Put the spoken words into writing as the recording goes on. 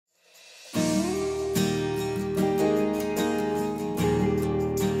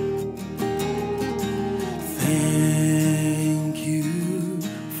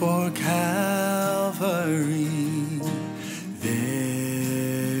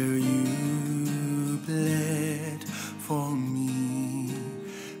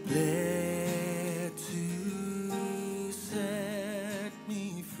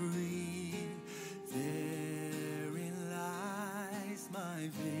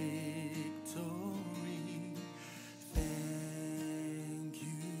Thank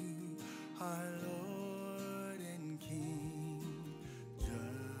you, our Lord and King,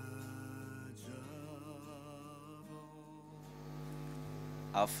 Judge of all.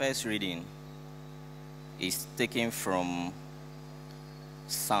 Our first reading is taken from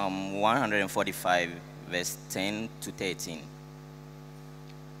Psalm 145, verse 10 to 13.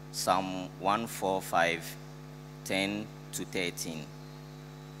 Psalm 145, 10 to 13.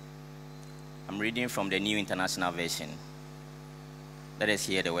 I'm reading from the New International Version. Let us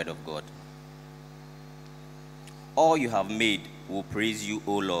hear the word of God. All you have made will praise you,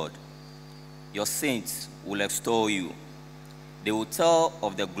 O Lord. Your saints will extol you. They will tell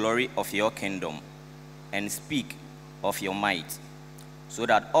of the glory of your kingdom and speak of your might, so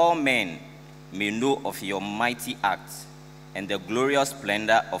that all men may know of your mighty acts and the glorious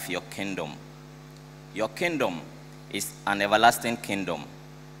splendor of your kingdom. Your kingdom is an everlasting kingdom,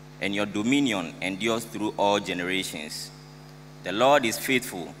 and your dominion endures through all generations. The Lord is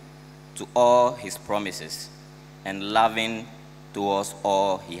faithful to all his promises and loving towards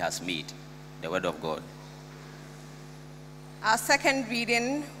all he has made. The word of God. Our second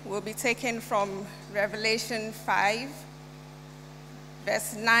reading will be taken from Revelation 5,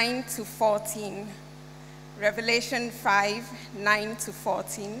 verse 9 to 14. Revelation 5, 9 to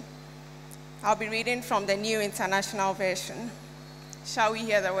 14. I'll be reading from the New International Version. Shall we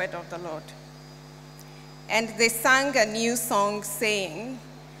hear the word of the Lord? And they sang a new song, saying,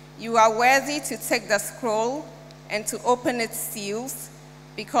 "You are worthy to take the scroll and to open its seals,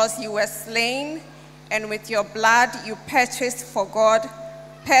 because you were slain, and with your blood you purchased for God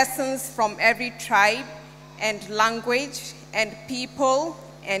persons from every tribe and language and people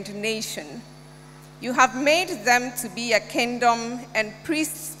and nation. You have made them to be a kingdom and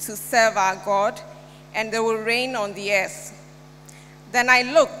priests to serve our God, and they will reign on the earth." Then I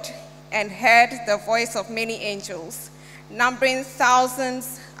looked and heard the voice of many angels, numbering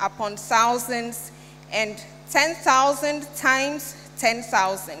thousands upon thousands and 10,000 times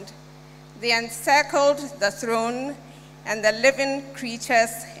 10,000. They encircled the throne and the living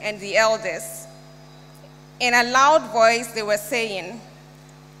creatures and the elders. In a loud voice they were saying,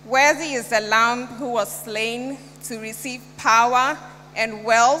 "Worthy is the Lamb who was slain to receive power and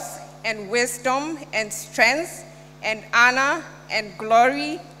wealth and wisdom and strength and honor and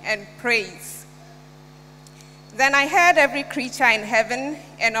glory and praise." Then I heard every creature in heaven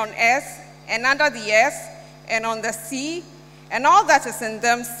and on earth and under the earth and on the sea and all that is in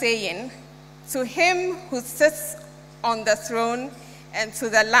them saying, "To him who sits on the throne and to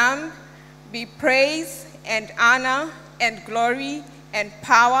the Lamb be praise and honor and glory and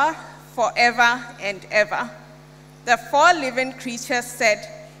power forever and ever." The four living creatures said,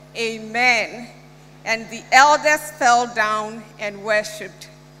 "Amen." And the elders fell down and worshipped.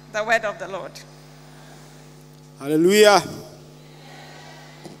 The word of the Lord. Hallelujah.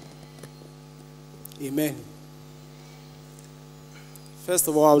 Amen. First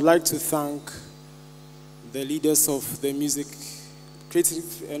of all, I would like to thank the leaders of the Music,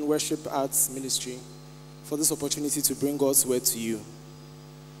 Creative and Worship Arts Ministry for this opportunity to bring God's word to you.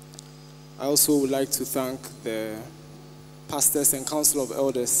 I also would like to thank the pastors and council of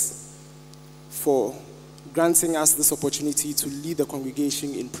elders for granting us this opportunity to lead the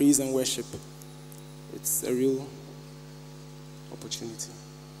congregation in praise and worship. It's a real opportunity.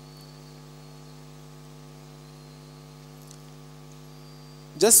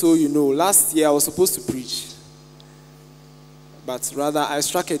 Just so you know, last year I was supposed to preach, but rather I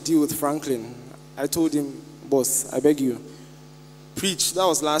struck a deal with Franklin. I told him, "Boss, I beg you, preach." That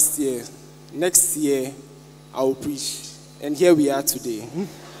was last year. Next year, I will preach. And here we are today.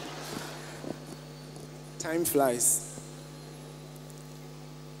 Time flies.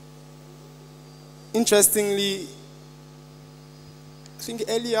 Interestingly, I think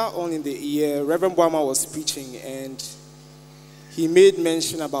earlier on in the year, Reverend Boamah was preaching, and he made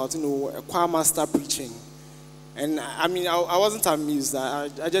mention about, a choir master preaching. And I mean, I wasn't amused.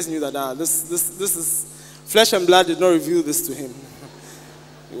 I just knew that this is, flesh and blood did not reveal this to him.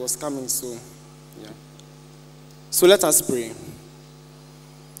 It was coming, so, yeah. So let us pray.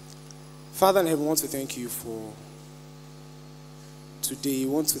 Father in heaven, we want to thank you for today.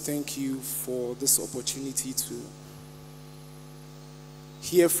 We want to thank you for this opportunity to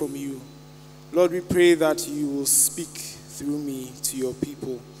hear from you. Lord, we pray that you will speak through me to your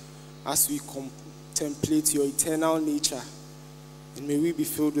people as we contemplate your eternal nature. And may we be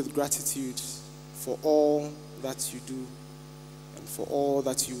filled with gratitude for all that you do and for all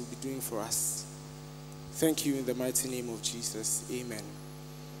that you will be doing for us. Thank you in the mighty name of Jesus. Amen.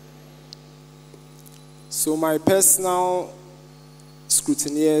 So my personal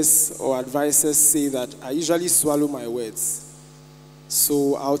scrutineers or advisors say that I usually swallow my words.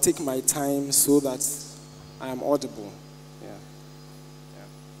 So I'll take my time so that I am audible.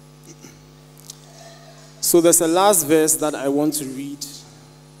 So there's a last verse that I want to read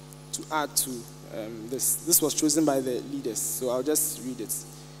to add to this. This was chosen by the leaders, so I'll just read it.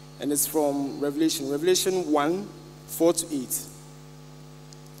 And it's from Revelation 1, 4-8.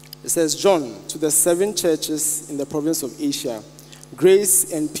 It says, John, to the 7 churches in the province of Asia,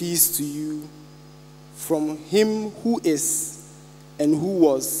 grace and peace to you from him who is, and who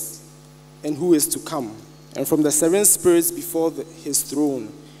was, and who is to come, and from the 7 spirits before his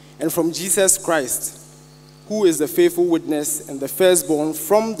throne, and from Jesus Christ, who is the faithful witness and the firstborn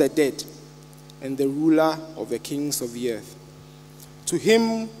from the dead, and the ruler of the kings of the earth. To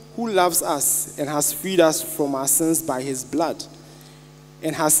him who loves us and has freed us from our sins by his blood,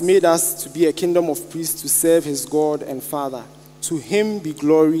 and has made us to be a kingdom of priests to serve his God and Father. To him be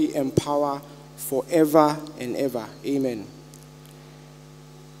glory and power forever and ever. Amen.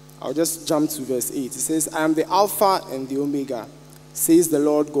 I'll just jump to verse 8. It says, I am the Alpha and the Omega, says the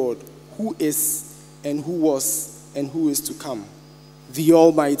Lord God, who is and who was and who is to come, the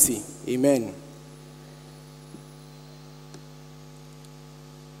Almighty. Amen.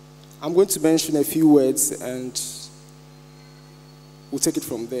 I'm going to mention a few words and we'll take it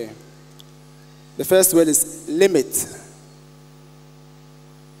from there. The first word is limit.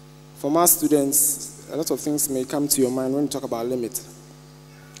 For most students, a lot of things may come to your mind when you talk about limit.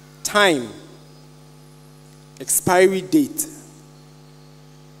 Time, expiry date.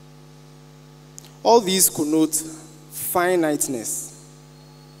 All these connote finiteness.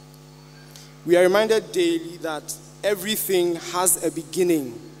 We are reminded daily that everything has a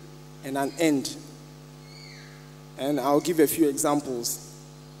beginning and an end. And I'll give a few examples.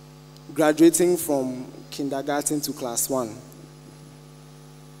 Graduating from kindergarten to class 1.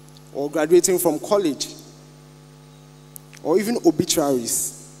 Or graduating from college. Or even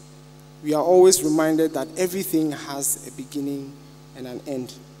obituaries. We are always reminded that everything has a beginning and an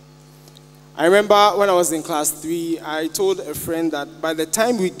end. I remember when I was in class 3, I told a friend that by the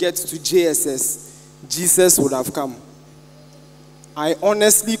time we get to JSS, Jesus would have come. I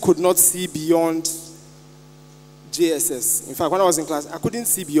honestly could not see beyond JSS. In fact, when I was in class, I couldn't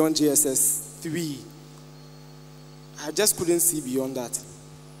see beyond JSS 3. I just couldn't see beyond that.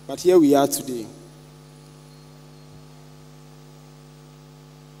 But here we are today.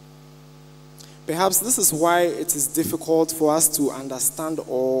 Perhaps this is why it is difficult for us to understand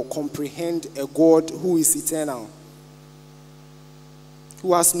or comprehend a God who is eternal,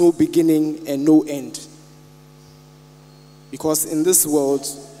 who has no beginning and no end. Because in this world,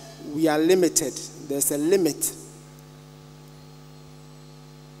 we are limited. There's a limit.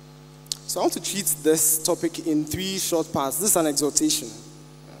 So I want to treat this topic in 3 short parts. This is an exhortation.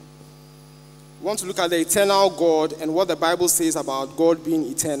 We want to look at the eternal God and what the Bible says about God being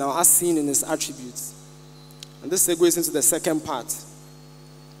eternal as seen in his attributes. And this segues into the second part.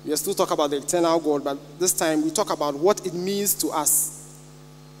 We are still talking about the eternal God, but this time we talk about what it means to us.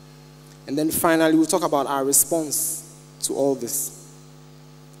 And then finally we'll talk about our response to all this.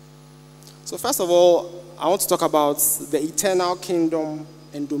 So first of all, I want to talk about the eternal kingdom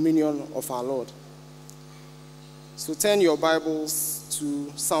and dominion of our Lord. So turn your Bibles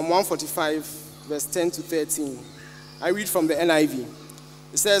to Psalm 145, verse 10 to 13. I read from the NIV.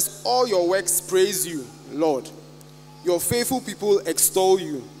 It says, all your works praise you, Lord. Your faithful people extol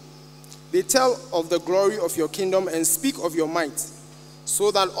you. They tell of the glory of your kingdom and speak of your might,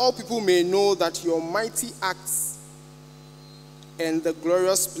 so that all people may know that your mighty acts and the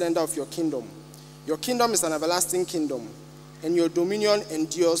glorious splendor of your kingdom. Your kingdom is an everlasting kingdom, and your dominion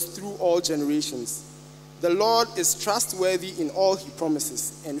endures through all generations. The Lord is trustworthy in all he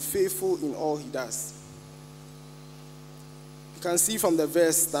promises and faithful in all he does. You can see from the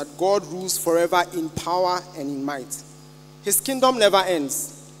verse that God rules forever in power and in might. His kingdom never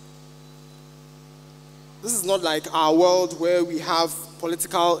ends. This is not like our world where we have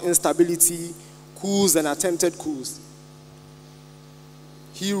political instability, coups and attempted coups.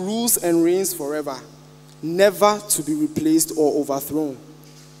 He rules and reigns forever, never to be replaced or overthrown.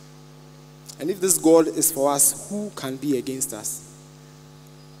 And if this God is for us, who can be against us?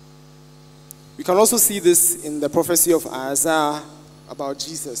 We can also see this in the prophecy of Isaiah about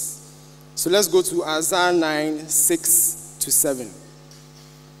Jesus. So let's go to Isaiah 9, 6 to 7.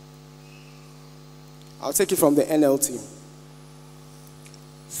 I'll take it from the NLT.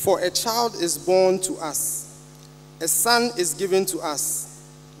 For a child is born to us, a son is given to us.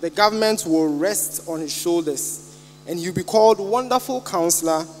 The government will rest on his shoulders, and he'll be called Wonderful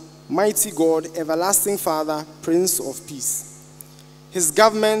Counselor, Mighty God, Everlasting Father, Prince of Peace. His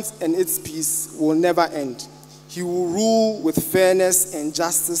government and its peace will never end. He will rule with fairness and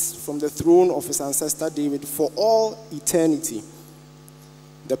justice from the throne of his ancestor David for all eternity.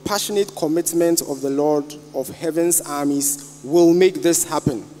 The passionate commitment of the Lord of heaven's armies will make this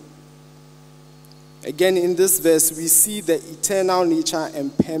happen. Again, in this verse, we see the eternal nature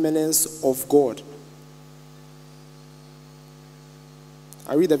and permanence of God.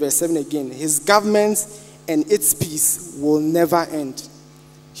 I read the verse 7 again. His government and its peace will never end.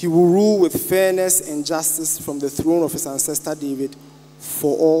 He will rule with fairness and justice from the throne of his ancestor David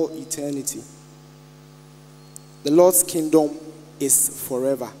for all eternity. The Lord's kingdom is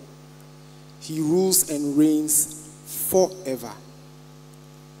forever. He rules and reigns forever.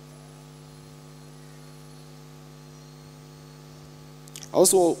 I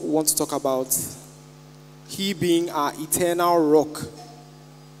also want to talk about he being our eternal rock,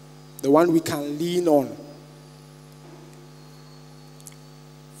 the one we can lean on.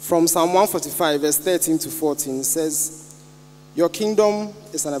 From Psalm 145, verse 13 to 14, it says, your kingdom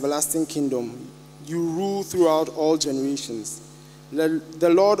is an everlasting kingdom. You rule throughout all generations. The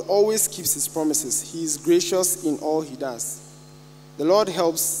Lord always keeps his promises. He is gracious in all he does. The Lord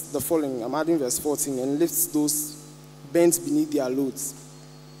helps the fallen, I'm adding verse 14, and lifts those bent beneath their loads.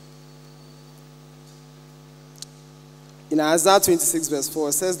 In Isaiah 26, verse 4,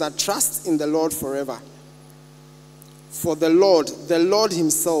 it says that trust in the Lord forever. For the Lord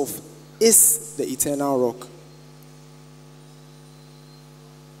himself is the eternal rock.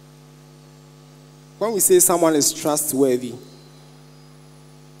 When we say someone is trustworthy,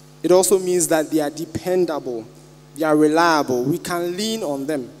 it also means that they are dependable, they are reliable, we can lean on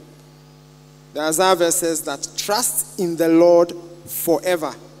them. The Isaiah verse says that trust in the Lord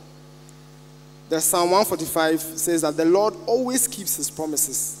forever. The Psalm 145 says that the Lord always keeps his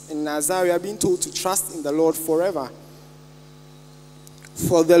promises. In Isaiah, we are being told to trust in the Lord forever.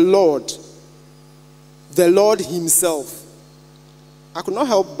 For the Lord himself. I could not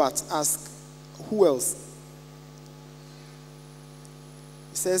help but ask, who else?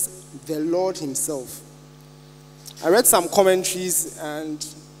 It says, the Lord himself. I read some commentaries, and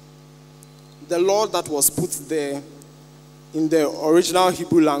the Lord that was put there in the original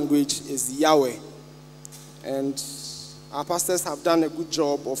Hebrew language is Yahweh. And our pastors have done a good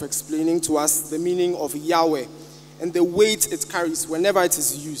job of explaining to us the meaning of Yahweh and the weight it carries whenever it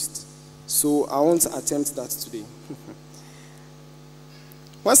is used. So I won't attempt that today.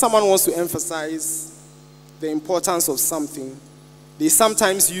 When someone wants to emphasize the importance of something, they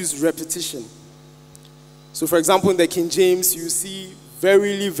sometimes use repetition. So for example, in the King James, you see,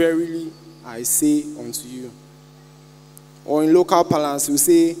 verily, verily, I say unto you. Or in local parlance, you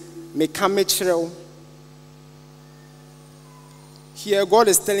say, meka mekyerɛw. Here, God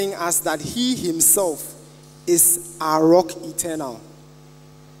is telling us that he himself is our rock eternal.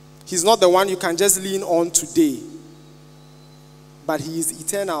 He's not the one you can just lean on today, but he is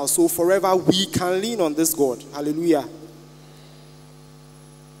eternal. So forever we can lean on this God. Hallelujah.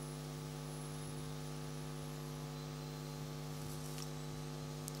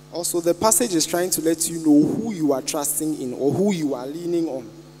 Also, the passage is trying to let you know who you are trusting in or who you are leaning on.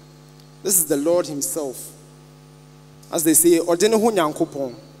 This is the Lord himself. As they say, Odene ho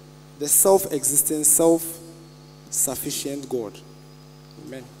Nyankopon, the self-existent, self-sufficient God.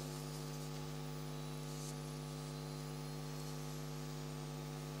 Amen.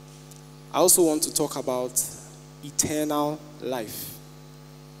 I also want to talk about eternal life.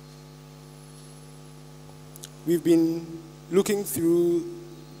 We've been looking through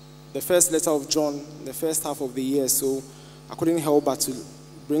the first letter of John, the first half of the year, so I couldn't help but to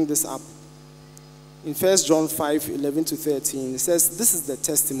bring this up. In 1 John 5, 11 to 13, it says, this is the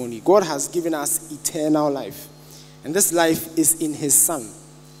testimony. God has given us eternal life, and this life is in his Son.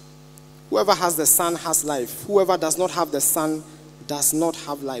 Whoever has the Son has life. Whoever does not have the Son does not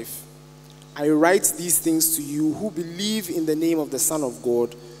have life. I write these things to you who believe in the name of the Son of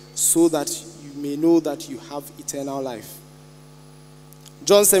God, so that you may know that you have eternal life.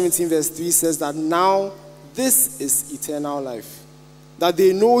 John 17 verse 3 says that now this is eternal life, that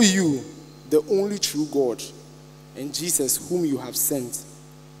they know you, the only true God, and Jesus whom you have sent.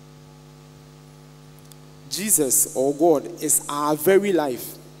 Jesus, or God, is our very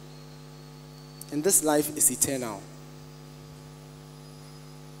life, and this life is eternal.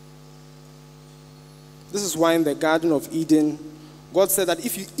 This is why in the Garden of Eden, God said that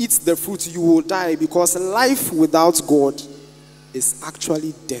if you eat the fruit, you will die, because life without God is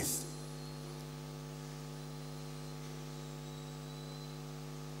actually death.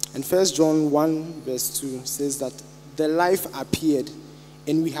 And 1 John 1 verse 2 says that the life appeared,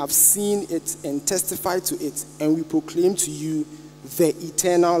 and we have seen it and testified to it, and we proclaim to you the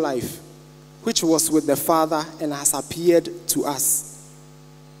eternal life, which was with the Father and has appeared to us.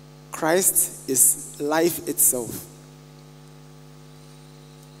 Christ is life itself.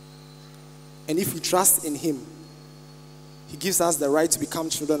 And if we trust in him, he gives us the right to become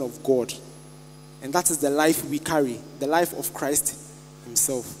children of God. And that is the life we carry, the life of Christ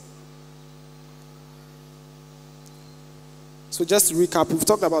himself. So just to recap, we've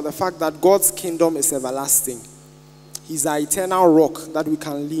talked about the fact that God's kingdom is everlasting. He's our eternal rock that we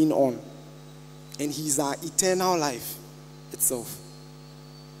can lean on. And he's our eternal life itself.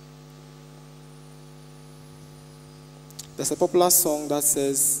 There's a popular song that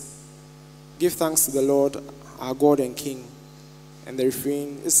says, "Give thanks to the Lord, our God and King." And the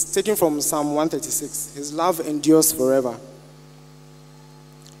refrain is taken from Psalm 136. His love endures forever.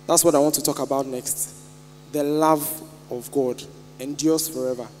 That's what I want to talk about next. The love of God endures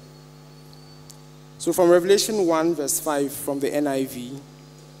forever. So from Revelation 1 verse 5 from the NIV,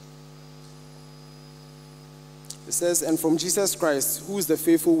 it says, "And from Jesus Christ, who is the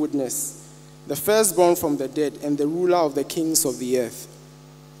faithful witness, the firstborn from the dead and the ruler of the kings of the earth,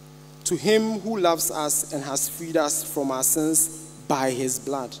 to him who loves us and has freed us from our sins by his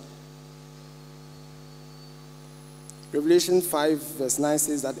blood." Revelation 5 verse 9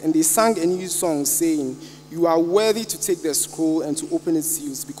 says that, "And they sang a new song, saying, 'You are worthy to take the scroll and to open its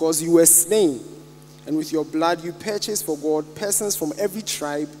seals, because you were slain, and with your blood you purchased for God persons from every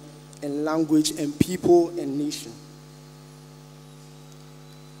tribe and language and people and nation.'"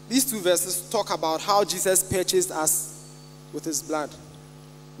 These two verses talk about how Jesus purchased us with his blood.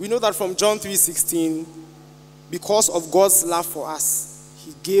 We know that from John 3:16, because of God's love for us,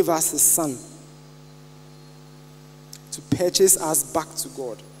 he gave us his son to purchase us back to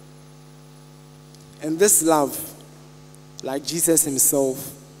God. And this love, like Jesus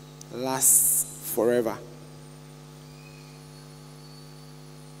himself, lasts forever.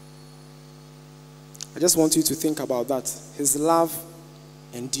 I just want you to think about that. His love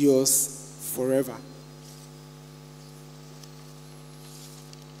endures forever.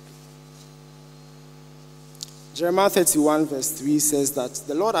 Jeremiah 31 verse 3 says that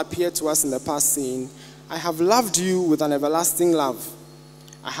the Lord appeared to us in the past, saying, "I have loved you with an everlasting love.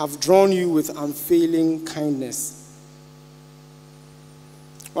 I have drawn you with unfailing kindness."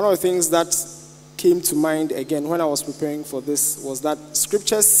 One of the things that came to mind again when I was preparing for this was that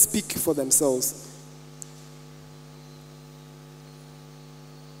scriptures speak for themselves.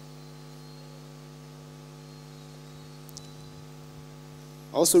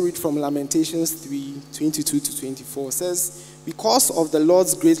 I also read from Lamentations 3:22-24. It says, "Because of the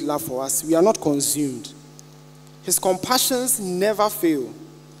Lord's great love for us, we are not consumed. His compassions never fail.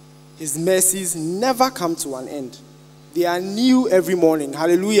 His mercies never come to an end. They are new every morning."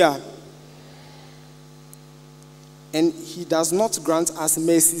 Hallelujah. And he does not grant us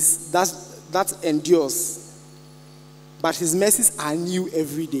mercies that endures, but his mercies are new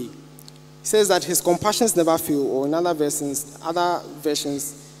every day. He says that his compassions never fail, or in other versions,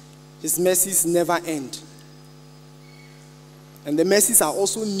 his mercies never end. And the mercies are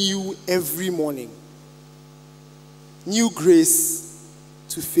also new every morning. New grace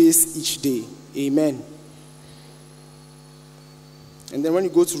to face each day. Amen. And then when you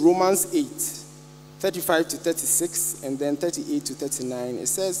go to Romans 8:35-36, and then 38-39, it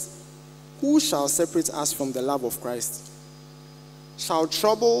says, "Who shall separate us from the love of Christ? Shall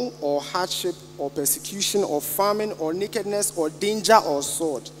trouble or hardship or persecution or famine or nakedness or danger or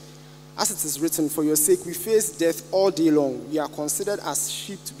sword? As it is written, for your sake we face death all day long. We are considered as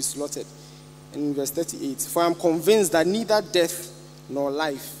sheep to be slaughtered." And in verse 38, "For I am convinced that neither death nor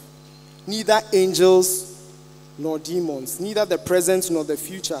life, neither angels nor demons, neither the present nor the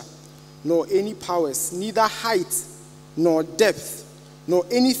future, nor any powers, neither height nor depth, nor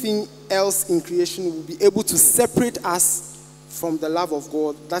anything else in creation will be able to separate us from the love of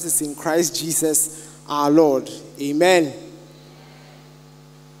God that is in Christ Jesus our Lord." Amen.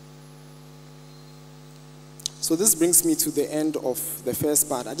 So this brings me to the end of the first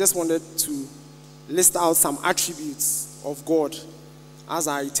part. I just wanted to list out some attributes of God as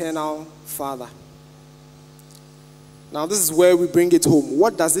our eternal Father. Now this is where we bring it home.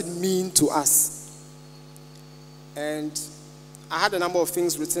 What does it mean to us? And I had a number of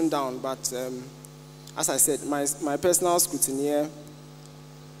things written down, but as I said, my personal scrutineer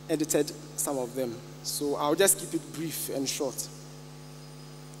edited some of them. So I'll just keep it brief and short.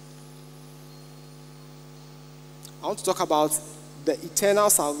 I want to talk about the eternal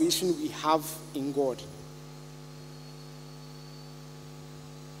salvation we have in God.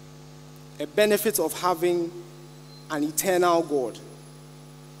 A benefit of having an eternal God.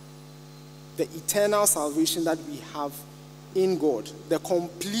 The eternal salvation that we have in God, the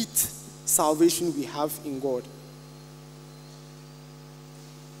complete salvation we have in God.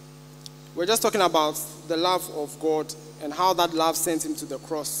 We're just talking about the love of God and how that love sent him to the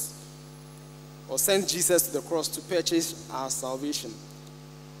cross, or sent Jesus to the cross to purchase our salvation.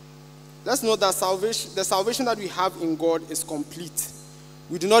 Let's note that the salvation that we have in God is complete.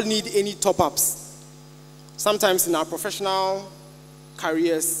 We do not need any top-ups. Sometimes in our professional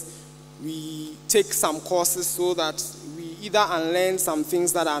careers, we take some courses so that we either unlearn some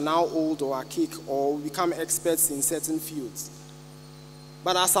things that are now old or archaic, or become experts in certain fields.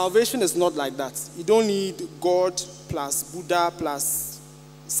 But our salvation is not like that. You don't need God plus Buddha plus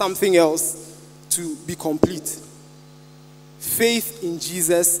something else to be complete. Faith in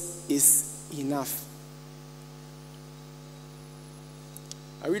Jesus is enough.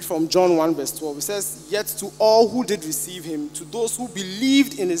 I read from John 1 verse 12. It says, "Yet to all who did receive him, to those who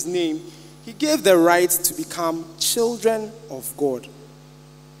believed in his name, he gave the right to become children of God."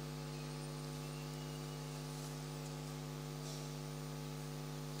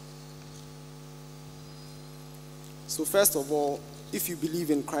 So first of all, if you believe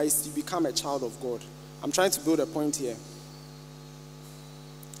in Christ, you become a child of God. I'm trying to build a point here.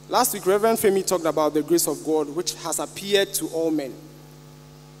 Last week, Reverend Femi talked about the grace of God, which has appeared to all men.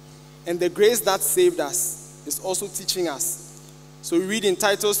 And the grace that saved us is also teaching us. So we read in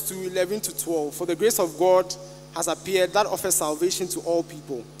Titus 2, 11 to 12, "For the grace of God has appeared that offers salvation to all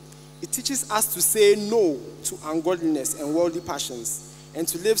people. It teaches us to say no to ungodliness and worldly passions, and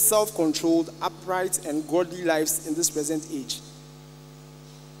to live self-controlled, upright, and godly lives in this present age."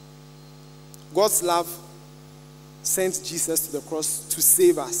 God's love sent Jesus to the cross to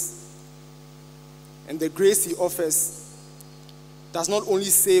save us. And the grace he offers does not only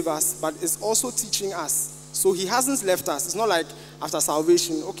save us, but is also teaching us. So he hasn't left us. It's not like after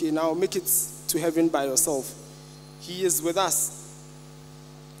salvation, okay, now make it to heaven by yourself. He is with us.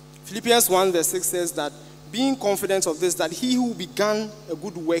 Philippians 1 verse 6 says that, "Being confident of this, that he who began a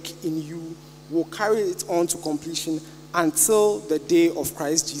good work in you will carry it on to completion until the day of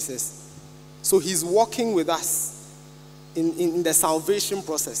Christ Jesus." So he's walking with us in the salvation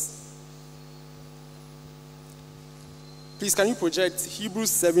process. Please, can you project Hebrews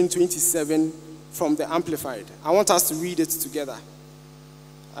 7:27 from the Amplified? I want us to read it together.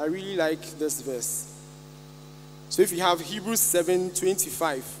 I really like this verse. So if you have Hebrews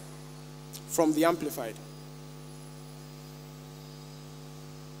 7:25 from the Amplified,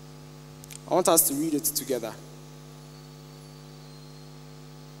 I want us to read it together.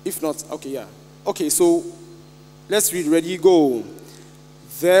 If not, okay, yeah. Okay, so let's read. Ready, go.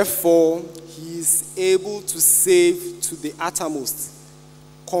 "Therefore, he is able to save to the uttermost,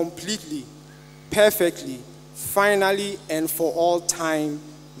 completely, perfectly, finally, and for all time,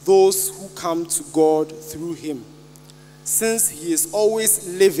 those who come to God through him, since he is always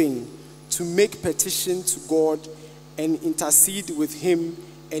living to make petition to God and intercede with him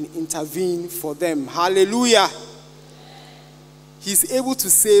and intervene for them." Hallelujah. He's able to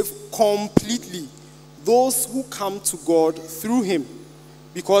save completely those who come to God through him,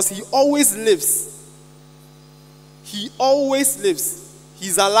 because he always lives. He always lives.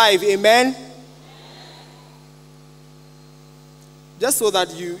 He's alive. Amen? Just so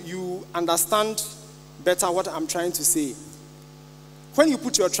that you understand better what I'm trying to say. When you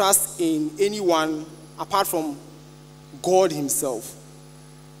put your trust in anyone apart from God himself,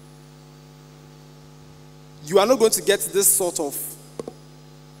 you are not going to get this sort of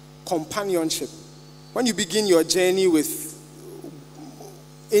companionship. When you begin your journey with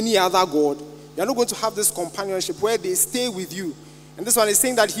any other God, you're not going to have this companionship where they stay with you. And this one is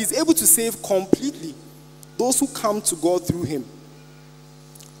saying that he's able to save completely those who come to God through him.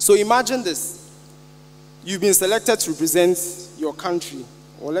 So imagine this. You've been selected to represent your country,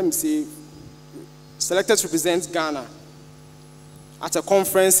 or let me say, selected to represent Ghana at a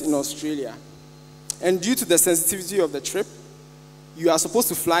conference in Australia. And due to the sensitivity of the trip, you are supposed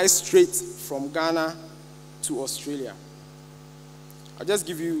to fly straight from Ghana to Australia. I'll just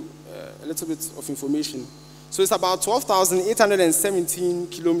give you a little bit of information. So it's about 12,817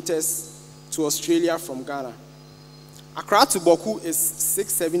 kilometers to Australia from Ghana. Accra to Boku is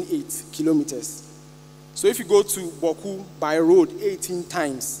 678 kilometers. So if you go to Boku by road 18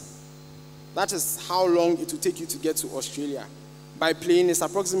 times, that is how long it will take you to get to Australia. By plane, it's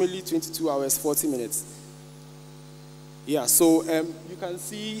approximately 22 hours, 40 minutes. Yeah, so you can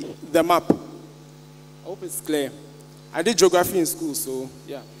see the map. I hope it's clear. I did geography in school, so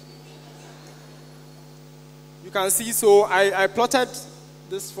yeah. You can see, so I plotted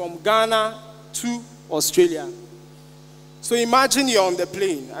this from Ghana to Australia. So imagine you're on the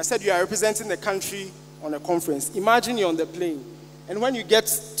plane. I said you are representing the country on a conference. Imagine you're on the plane, and when you get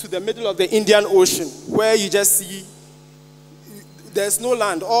to the middle of the Indian Ocean, where you just see, there's no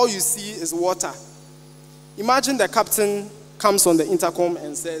land, all you see is water. Imagine the captain comes on the intercom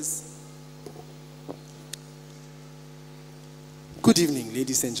and says, "Good evening,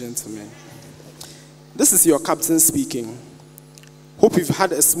 ladies and gentlemen. This is your captain speaking. Hope you've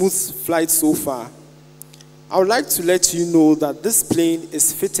had a smooth flight so far. I would like to let you know that this plane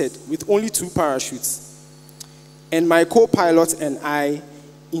is fitted with only 2 parachutes, and my co-pilot and I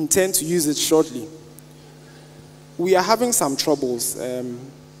intend to use it shortly. We are having some troubles,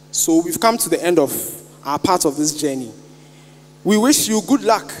 so we've come to the end of our part of this journey. We wish you good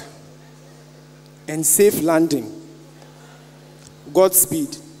luck and safe landing.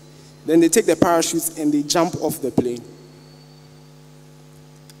 Godspeed." Then they take the parachutes and they jump off the plane.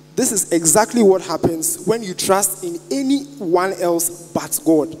 This is exactly what happens when you trust in anyone else but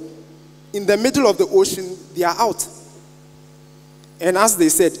God. In the middle of the ocean, they are out. And as they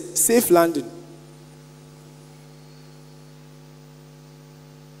said, safe landing.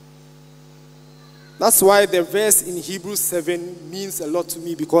 That's why the verse in Hebrews 7 means a lot to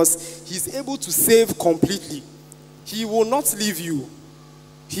me, because he's able to save completely. He will not leave you.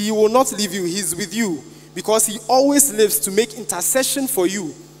 He will not leave you. He's with you, because he always lives to make intercession for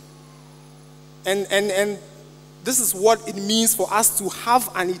you. And this is what it means for us to have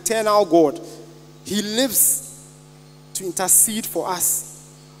an eternal God. He lives to intercede for us.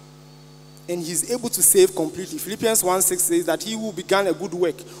 And he's able to save completely. Philippians 1:6 says that he who began a good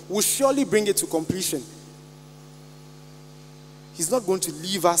work will surely bring it to completion. He's not going to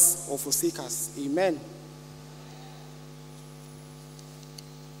leave us or forsake us. Amen.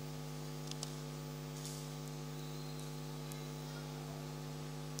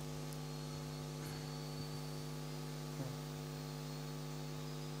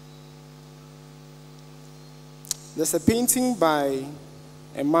 There's a painting by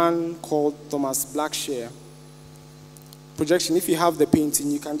a man called Thomas Blackshear. Projection, if you have the painting,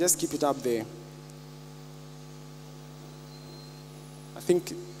 you can just keep it up there. I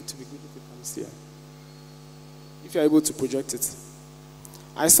think it would be good if it comes here, if you're able to project it.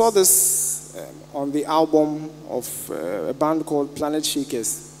 I saw this on the album of a band called Planet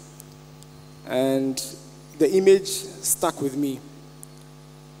Shakers, and the image stuck with me.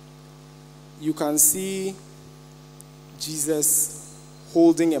 You can see Jesus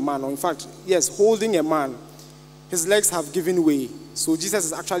holding a man, or in fact, yes, holding a man. His legs have given way, so Jesus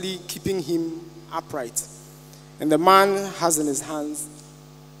is actually keeping him upright. And the man has in his hands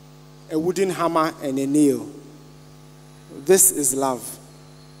a wooden hammer and a nail. This is love.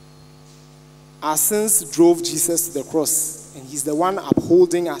 Our sins drove Jesus to the cross, and he's the one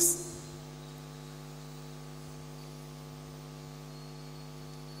upholding us.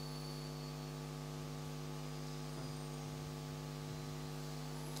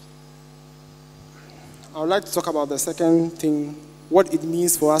 I would like to talk about the second thing, what it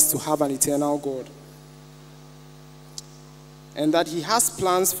means for us to have an eternal God. And that he has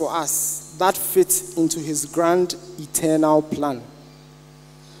plans for us that fit into his grand eternal plan.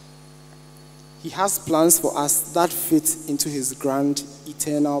 He has plans for us that fit into his grand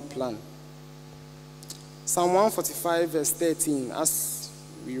eternal plan. Psalm 145 verse 13, as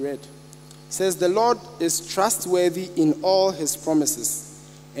we read, says, "The Lord is trustworthy in all his promises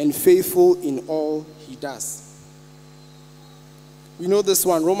and faithful in all he does." We know this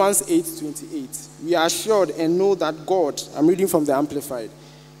one, Romans 8:28. "We are assured and know that God," I'm reading from the Amplified,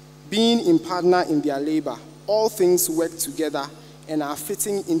 "being in partner in their labor, all things work together and are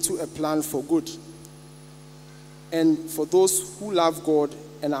fitting into a plan for good. And for those who love God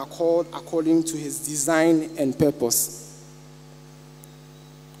and are called according to his design and purpose."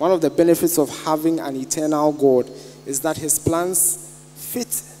 One of the benefits of having an eternal God is that his plans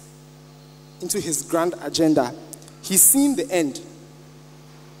fit into his grand agenda. He's seen the end.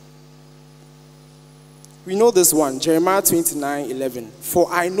 We know this one, Jeremiah 29:11. "For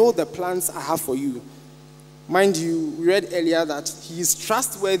I know the plans I have for you." Mind you, we read earlier that he is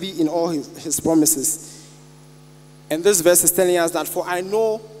trustworthy in all his promises. And this verse is telling us that, "For I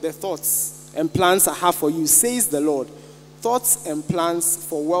know the thoughts and plans I have for you, says the Lord, thoughts and plans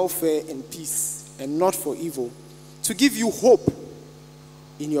for welfare and peace, and not for evil, to give you hope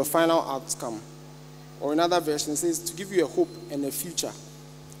in your final outcome." Or another version says, "to give you a hope and a future."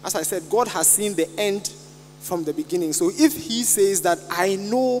 As I said, God has seen the end from the beginning. So if he says that, "I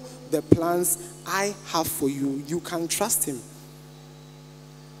know the plans I have for you," you can trust him.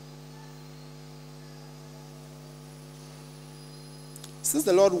 Since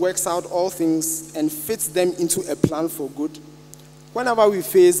the Lord works out all things and fits them into a plan for good, whenever we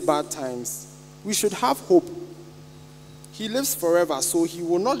face bad times, we should have hope. He lives forever, so he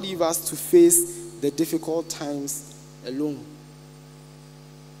will not leave us to face the difficult times alone.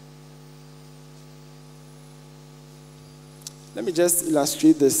 Let me just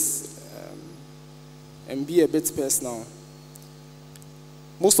illustrate this and be a bit personal.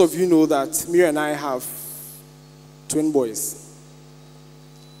 Most of you know that Mira and I have twin boys.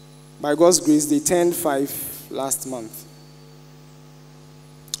 By God's grace, they turned 5 last month.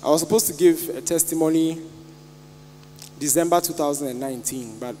 I was supposed to give a testimony December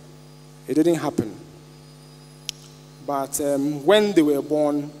 2019, but it didn't happen. But when they were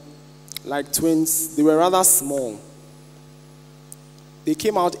born, like twins, they were rather small. They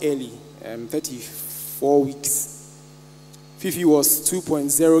came out early, 34 weeks. Fifi was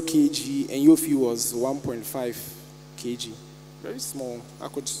 2.0 kg and Yofi was 1.5 kg. Very small. I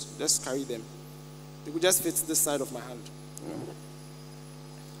could just carry them. They could just fit this side of my hand.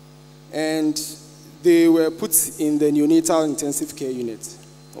 And they were put in the neonatal intensive care unit,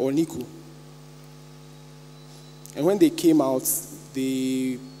 or NICU. And when they came out,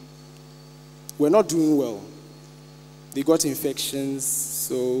 they were not doing well. They got infections,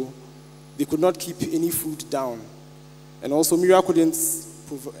 so they could not keep any food down. And also, Mira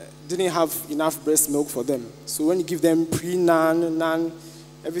didn't have enough breast milk for them. So when you give them nan,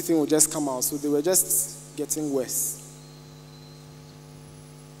 everything will just come out. So they were just getting worse.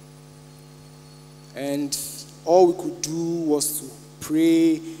 And all we could do was to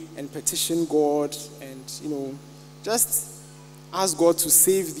pray and petition God and, just ask God to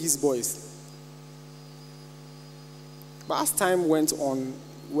save these boys. But as time went on,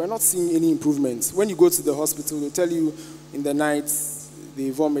 we're not seeing any improvements. When you go to the hospital, they tell you in the night they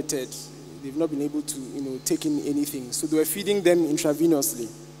vomited. They've not been able to, take in anything. So they were feeding them intravenously.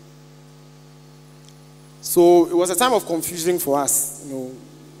 So it was a time of confusion for us,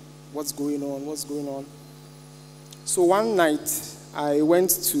 what's going on. So one night, I went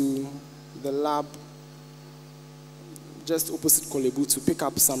to the lab just opposite Kolebu to pick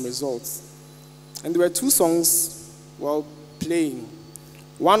up some results. And there were 2 songs playing.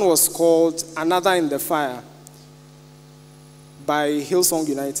 One was called Another in the Fire by Hillsong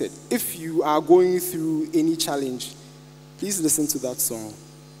United. If you are going through any challenge, please listen to that song.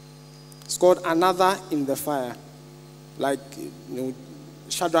 It's called Another in the Fire. Like,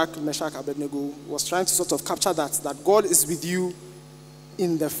 Shadrach, Meshach, Abednego was trying to sort of capture that God is with you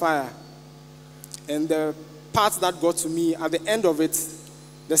in the fire. And the part that got to me, at the end of it,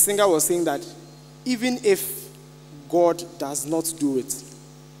 the singer was saying that even if God does not do it,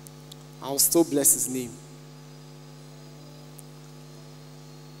 I'll still bless his name.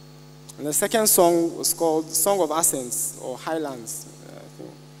 And the second song was called Song of Ascents, or Highlands, I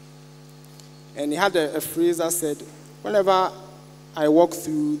think. And he had a phrase that said, whenever I walk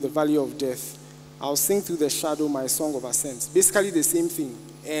through the valley of death, I'll sing through the shadow my song of ascent. Basically the same thing.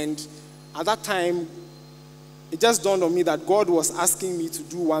 And at that time, it just dawned on me that God was asking me to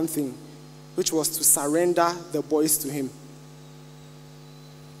do one thing, which was to surrender the boys to him.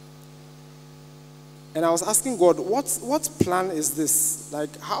 And I was asking God, what plan is this?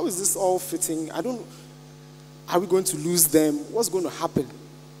 Like, how is this all fitting? Are we going to lose them? What's going to happen?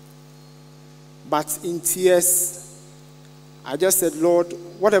 But in tears, I just said, Lord,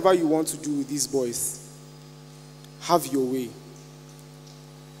 whatever you want to do with these boys, have your way.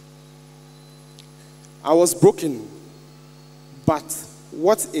 I was broken, but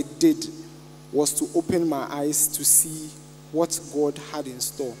what it did was to open my eyes to see what God had in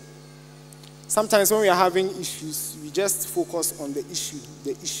store. Sometimes when we are having issues, we just focus on the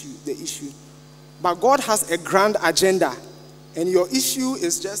issue. But God has a grand agenda, and your issue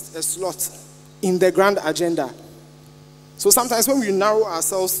is just a slot in the grand agenda. So sometimes when we narrow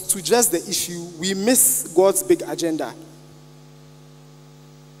ourselves to just the issue, we miss God's big agenda.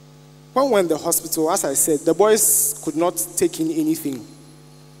 When we were in the hospital, as I said, the boys could not take in anything.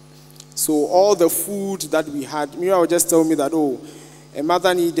 So all the food that we had, Mira would just tell me that, a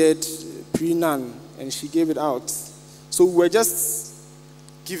mother needed pre-nan, and she gave it out. So we were just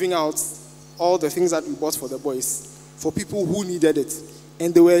giving out all the things that we bought for the boys, for people who needed it.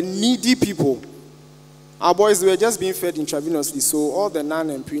 And they were needy people. Our boys were just being fed intravenously, so all the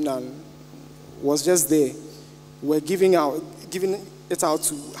nan and pre-nan was just there. We're giving it out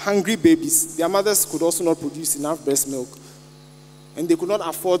to hungry babies. Their mothers could also not produce enough breast milk, and they could not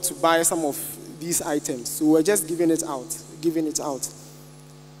afford to buy some of these items. So we're just giving it out.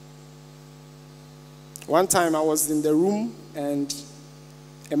 One time I was in the room, and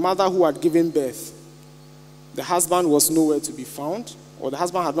a mother who had given birth, the husband was nowhere to be found, or the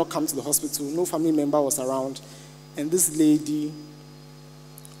husband had not come to the hospital, no family member was around, and this lady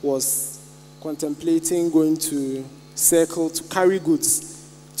was contemplating going to Circle to carry goods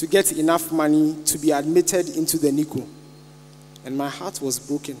to get enough money to be admitted into the NICU. And my heart was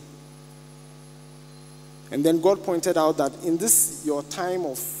broken. And then God pointed out that in this, your time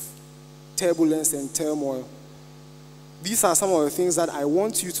of turbulence and turmoil, these are some of the things that I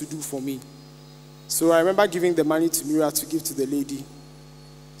want you to do for me. So I remember giving the money to Mira to give to the lady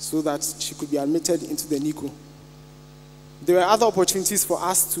so that she could be admitted into the NICU. There were other opportunities for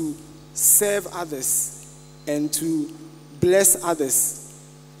us to serve others and to bless others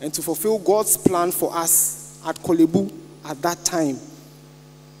and to fulfill God's plan for us at Kolebu at that time.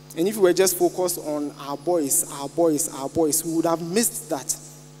 And if we were just focused on our boys, we would have missed that.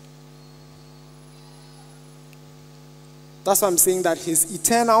 That's why I'm saying that his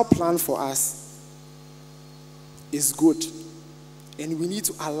eternal plan for us is good. And we need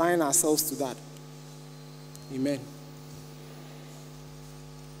to align ourselves to that. Amen.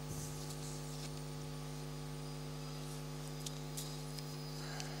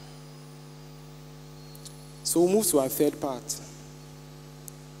 So we'll move to our third part.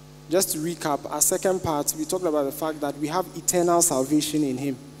 Just to recap, our second part, we talked about the fact that we have eternal salvation in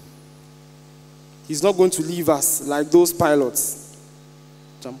him. He's not going to leave us like those pilots.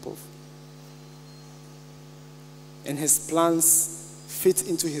 Jump off. And his plans fit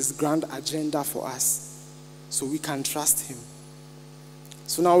into his grand agenda for us, so we can trust him.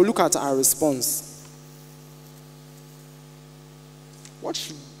 So now we'll look at our response. What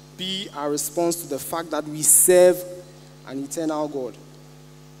should be our response to the fact that we serve an eternal God?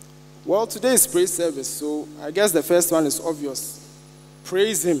 Well, today is praise service, so I guess the first one is obvious.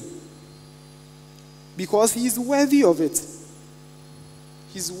 Praise him. Because he is worthy of it.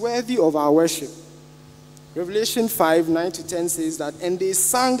 He's worthy of our worship. Revelation 5:9-10 says that, and they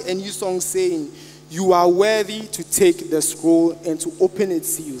sang a new song saying, you are worthy to take the scroll and to open its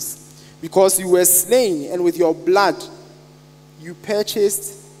seals, because you were slain, and with your blood you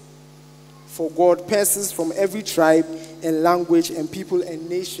purchased for God persons from every tribe and language and people and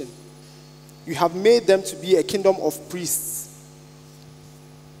nation. You have made them to be a kingdom of priests,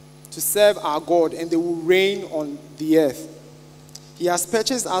 to serve our God, and they will reign on the earth. He has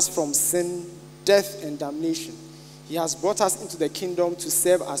purchased us from sin, death, and damnation. He has brought us into the kingdom to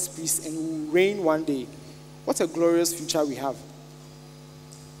serve as priests, and we will reign one day. What a glorious future we have.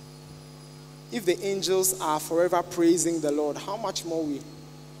 If the angels are forever praising the Lord, how much more we?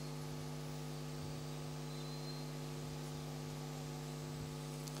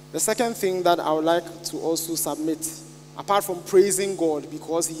 The second thing that I would like to also submit, apart from praising God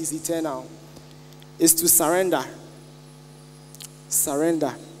because he is eternal, is to surrender.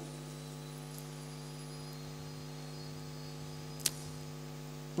 Surrender.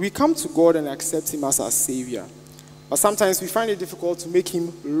 We come to God and accept him as our Savior, but sometimes we find it difficult to make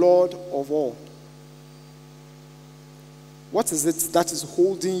him Lord of all. What is it that is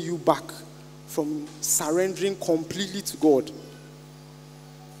holding you back from surrendering completely to God?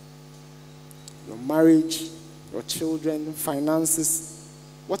 Your marriage, your children, finances.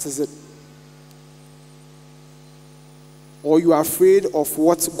 What is it? Or you are afraid of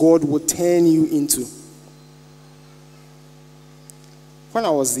what God will turn you into. When I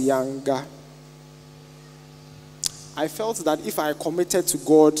was younger, I felt that if I committed to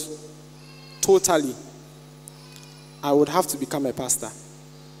God totally, I would have to become a pastor.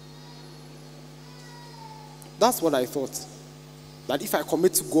 That's what I thought. That if I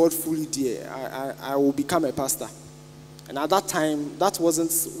commit to God fully, dear, I will become a pastor. And at that time, that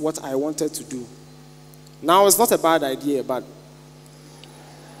wasn't what I wanted to do. Now, it's not a bad idea, but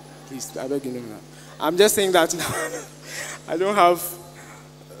please, I beg you, no. I'm just saying that I don't have...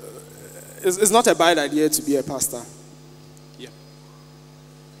 It's not a bad idea to be a pastor. Yeah.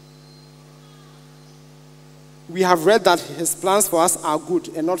 We have read that his plans for us are good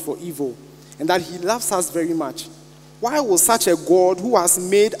and not for evil, and that he loves us very much. Why will such a God who has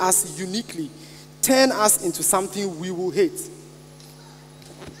made us uniquely turn us into something we will hate?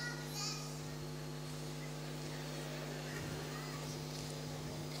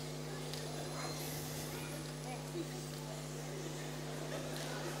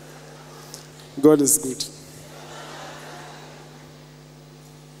 God is good.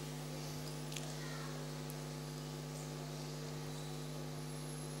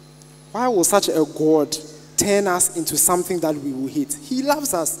 Why will such a God turn us into something that we will hate? He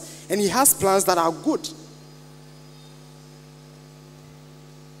loves us, and he has plans that are good.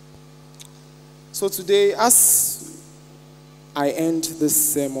 So today, as I end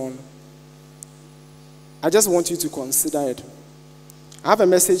this sermon, I just want you to consider it. I have a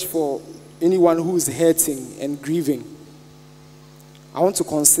message for anyone who is hurting and grieving. I want to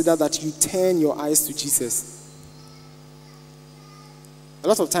consider that you turn your eyes to Jesus. A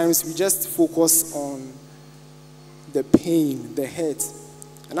lot of times we just focus on the pain, the hurt.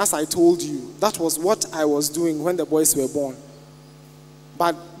 And as I told you, that was what I was doing when the boys were born.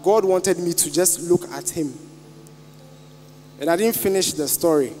 But God wanted me to just look at him. And I didn't finish the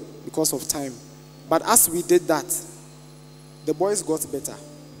story because of time. But as we did that, the boys got better.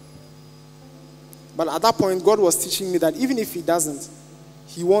 But at that point, God was teaching me that even if he doesn't,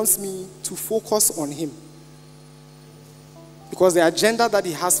 he wants me to focus on him. Because the agenda that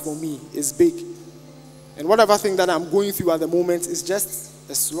he has for me is big. And whatever thing that I'm going through at the moment is just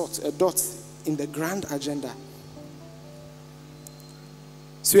a slot, a dot in the grand agenda.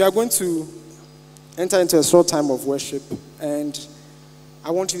 So we are going to enter into a short time of worship. And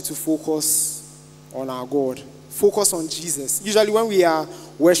I want you to focus on our God. Focus on Jesus. Usually when we are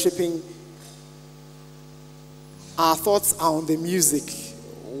worshiping, our thoughts are on the music,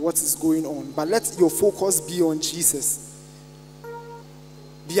 what is going on. But let your focus be on Jesus.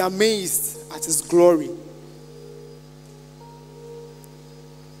 Be amazed at his glory.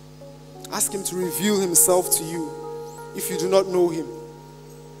 Ask him to reveal himself to you if you do not know him.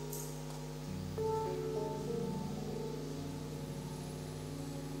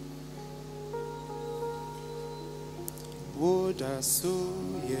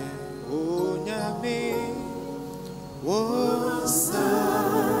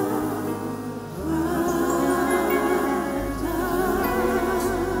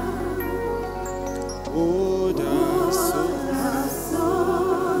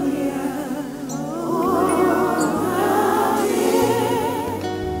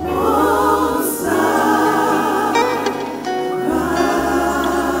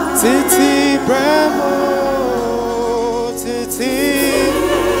 Titi Bremo, Titi.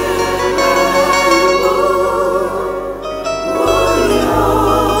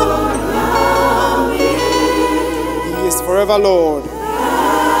 He is forever Lord.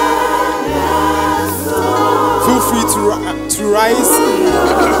 Feel free to rise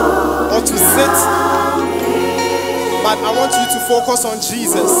or to sit, but I want you to focus on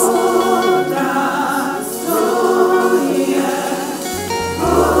Jesus.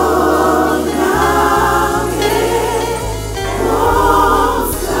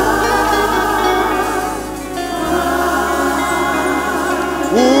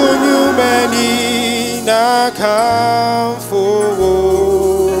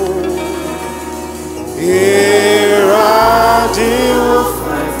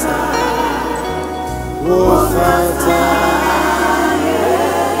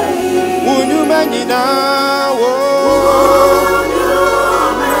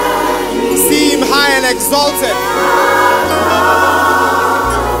 See him high and exalted.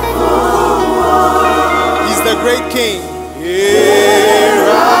 He's the great King.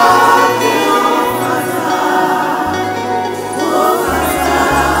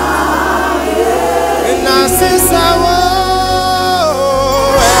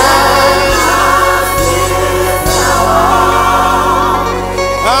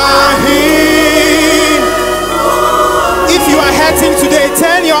 Today,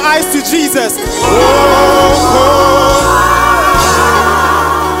 turn your eyes to Jesus.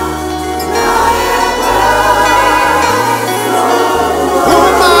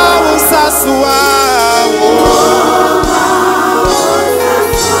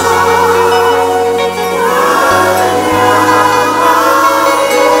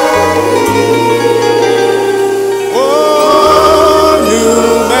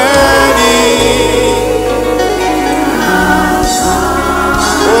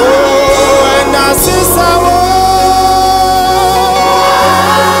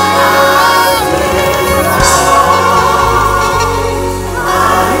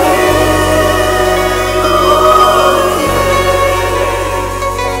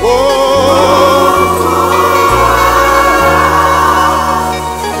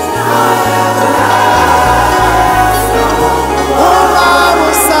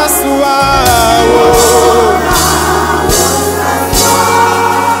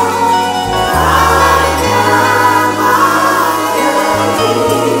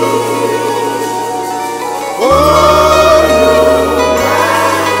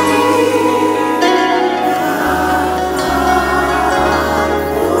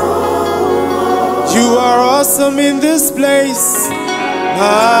 In this place,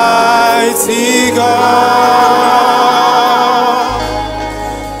 mighty God,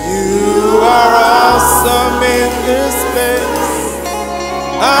 you are awesome in this place,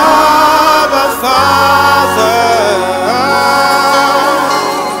 Abba Father,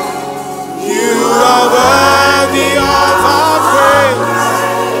 you are worthy of our praise.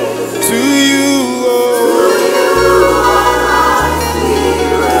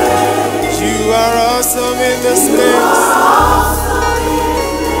 this place.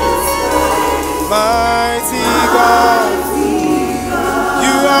 Mighty God,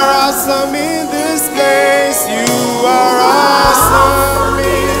 you are awesome in this place. You are awesome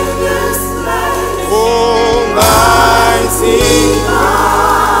in this place. Almighty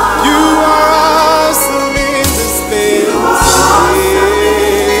God, you are awesome in this place.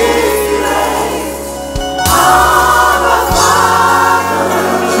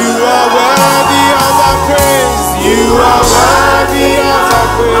 You are worthy of our praise. You are worthy of our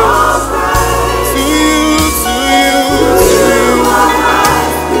praise.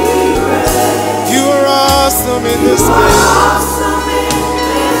 In this place.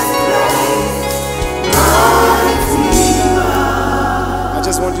 I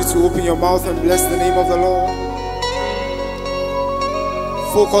just want you to open your mouth and bless the name of the Lord.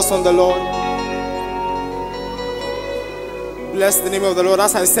 Focus on the Lord. Bless the name of the Lord.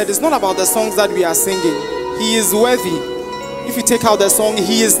 As I said, it's not about the songs that we are singing. He is worthy. If you take out the song,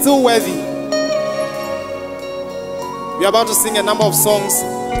 he is still worthy. We are about to sing a number of songs.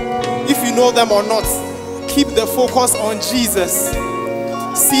 If you know them or not, keep the focus on Jesus,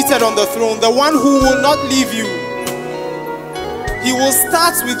 seated on the throne, the one who will not leave you. He will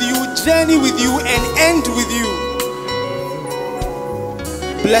start with you, journey with you, and end with you.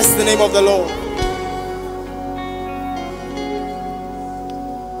 Bless the name of the Lord.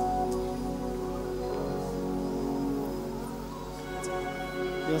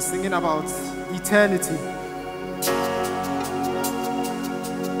 We are singing about eternity.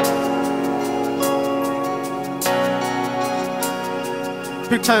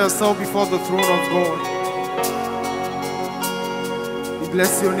 Picture yourself before the throne of God. We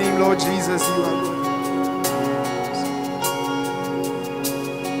bless your name, Lord Jesus. You are good.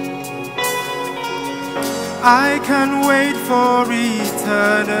 I can wait for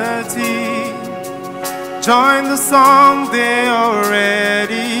eternity. Join the song they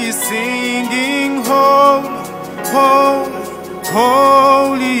already singing. Holy, holy,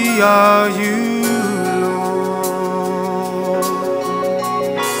 holy are you.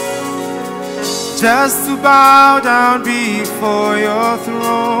 Just to bow down before your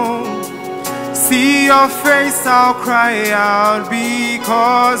throne, see your face, I'll cry out,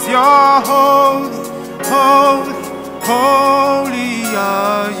 because you're holy, holy, holy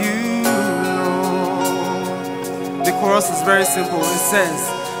are you, Lord. The chorus is very simple. It says,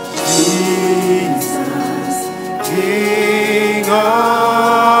 Jesus, King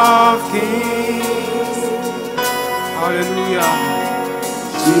of kings. Hallelujah.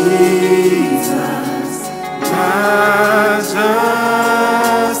 Jesus, majesty.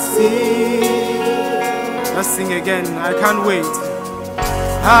 Let's sing again. I can't wait.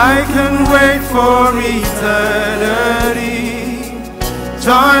 I can wait for eternity.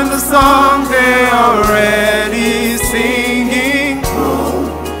 Join the song they already singing.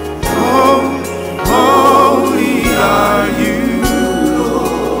 Holy, holy are you,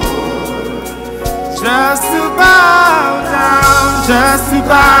 Lord. Just to bow down, just to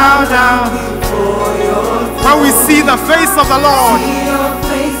bow down before your throne. When we see the face of the Lord,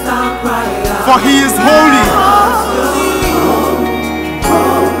 for he is holy.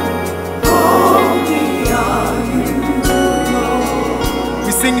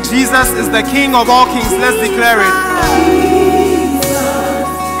 We sing Jesus is the King of all kings. Let's declare it. Jesus,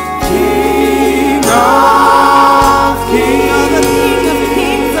 King of kings,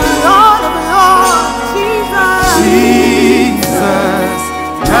 King of Lord of lords. Jesus,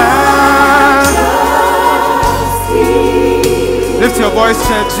 majesty. Lift your voice,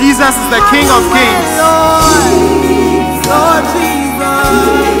 church. Jesus is the King of kings. Lord Jesus, King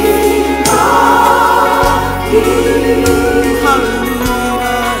of kings.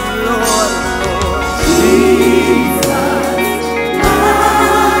 Hallelujah, Lord. Jesus,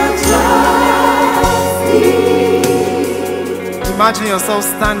 majesty. Imagine yourself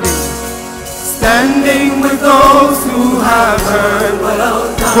standing with those who have heard,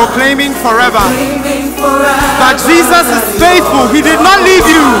 proclaiming forever that Jesus is faithful. He did not leave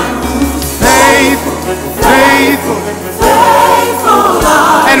you. Faithful, faithful, faithful.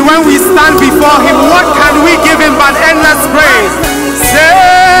 And when we stand before him, what can we give him but endless praise?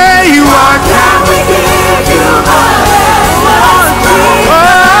 Say you are. Can we give you endless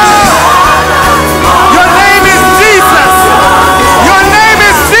praise? Your name is Jesus. Your name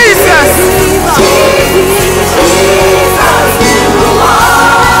is Jesus.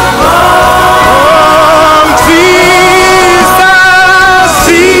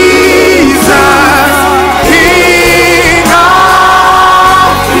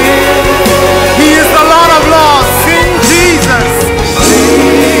 Jesus,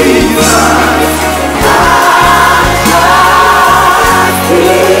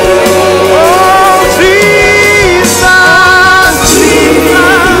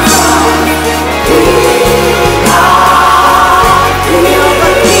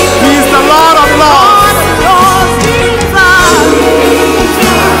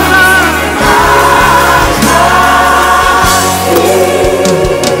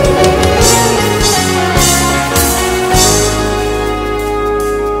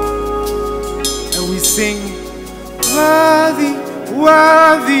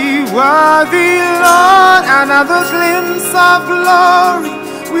 Worthy, worthy, Lord, another glimpse of glory.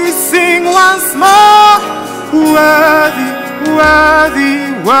 We sing once more. Worthy, worthy,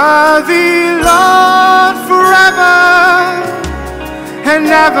 worthy, Lord, forever and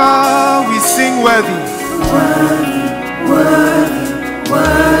ever. We sing worthy. Worthy, worthy,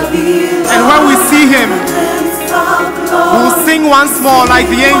 worthy, Lord. And when we see him, we'll sing once more like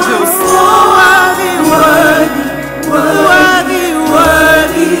the angels. Worthy, worthy, worthy,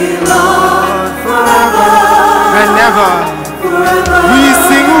 worthy, Lord, forever and ever. Forever. We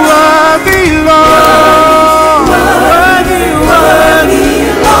sing worthy, Lord. Worthy, worthy,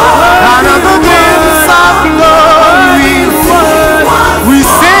 Lord. Another glimpse of glory. We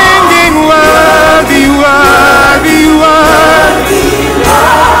singing worthy, worthy, worthy,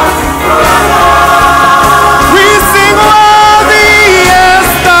 Lord, forever. We sing worthy, yes,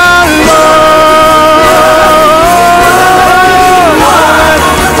 the Lord.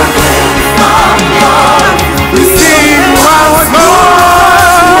 We sing once more.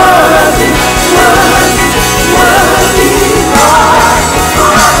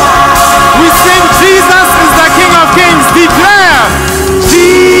 We sing Jesus is the King of Kings. Declare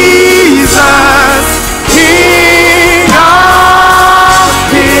Jesus, King of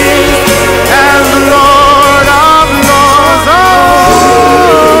Kings and Lord of Lords.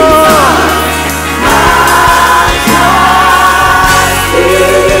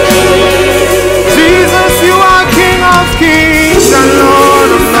 Jesus, you are King of Kings and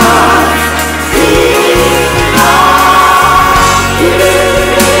Lord of Lords.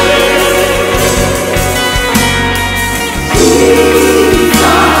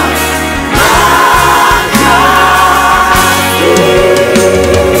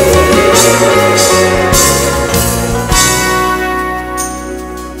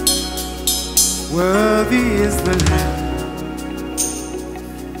 Worthy is the Lamb.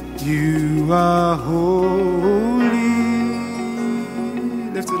 You are holy.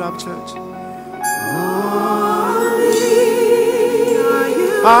 Lift it up, church. Holy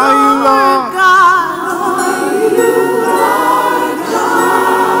Are you Lord?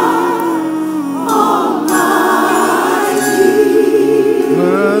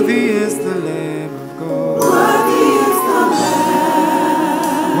 Worthy is the Lamb of God. Worthy is the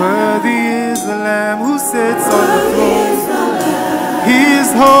Lamb. Worthy is the Lamb who sits on the throne. Is the Lamb. He is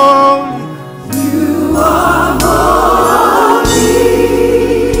holy. You are holy.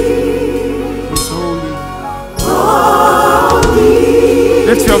 He's holy. Holy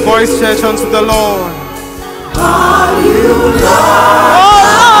Lift your voice, church, unto the Lord. are you, Lord.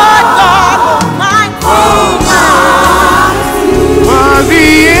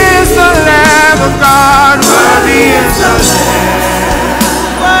 Worthy is the Lamb of God. Worthy is the Lamb.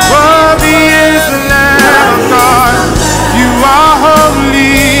 Worthy is the Lamb of God. You are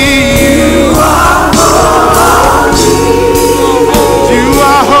holy. You are holy. You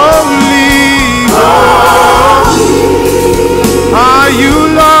are holy. Are you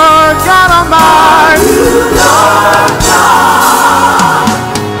Lord God Almighty? Lord God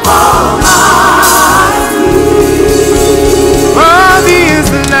Almighty. Worthy is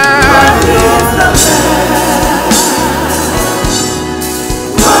the Lamb.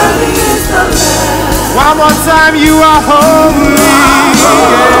 Worthy is the Lamb. One more time, you are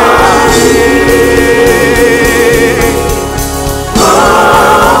holy.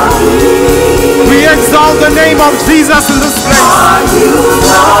 We exalt the name of Jesus in this place. Are you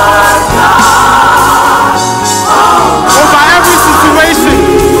Lord God Over every situation.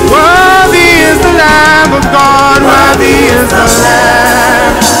 Worthy is the Lamb of God. Worthy is the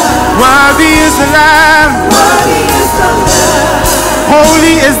Lamb. Worthy is the Lamb. Worthy is the Lamb.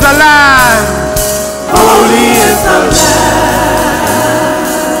 Holy is the Lamb. Holy is the Lamb.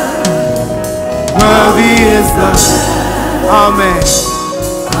 Worthy is the Lamb. Amen.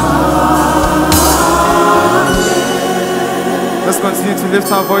 Let's continue to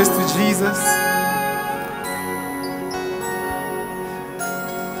lift our voice to Jesus.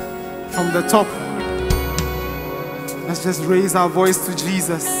 From the top, let's just raise our voice to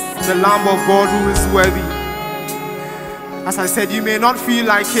Jesus, the Lamb of God who is worthy. As I said, you may not feel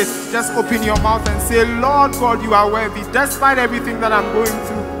like it. Just open your mouth and say, Lord God, you are worthy, despite everything that I'm going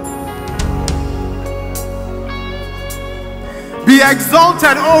through. Be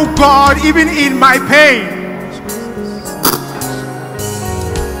exalted, oh God, even in my pain.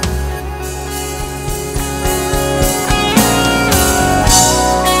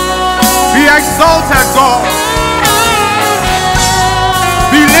 Be exalted, God.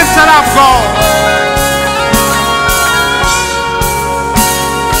 Be lifted up, God.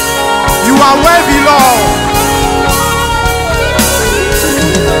 You are worthy, Lord.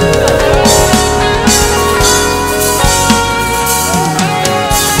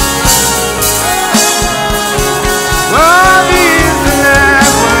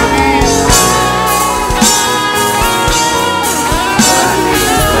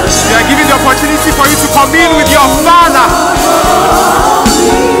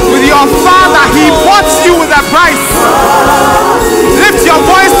 a price. Lift your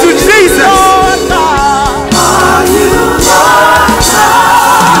voice to Jesus. Are you Lord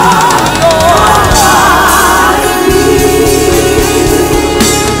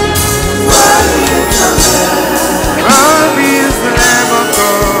Worthy is the Lamb of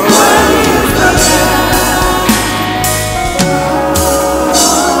God.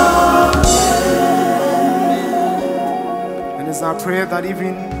 And it's our prayer that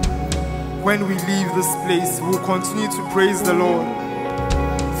even when we leave this place, we'll continue to praise the Lord.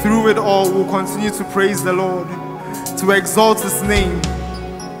 Through it all, we'll continue to praise the Lord, to exalt His name.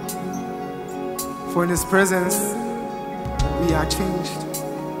 For in His presence, we are changed.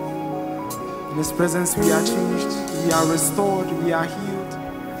 In His presence, we are changed. We are restored. We are healed.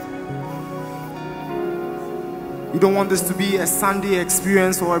 We don't want this to be a Sunday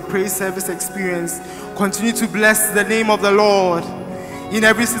experience or a praise service experience. Continue to bless the name of the Lord. In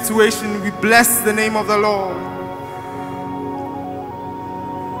every situation, we bless the name of the Lord.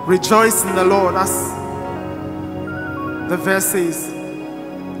 Rejoice in the Lord, as the verse says.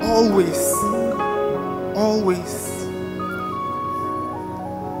 Always, always.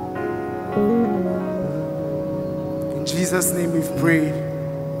 In Jesus' name we've prayed.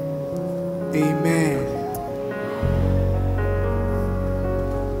 Amen.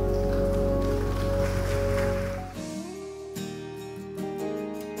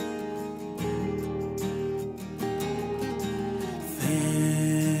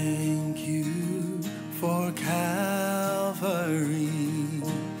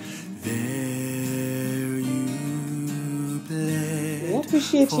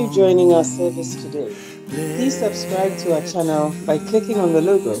 Appreciate you joining our service today. Please subscribe to our channel by clicking on the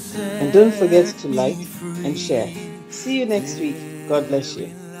logo, and don't forget to like and share. See you next week. God bless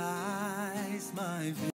you.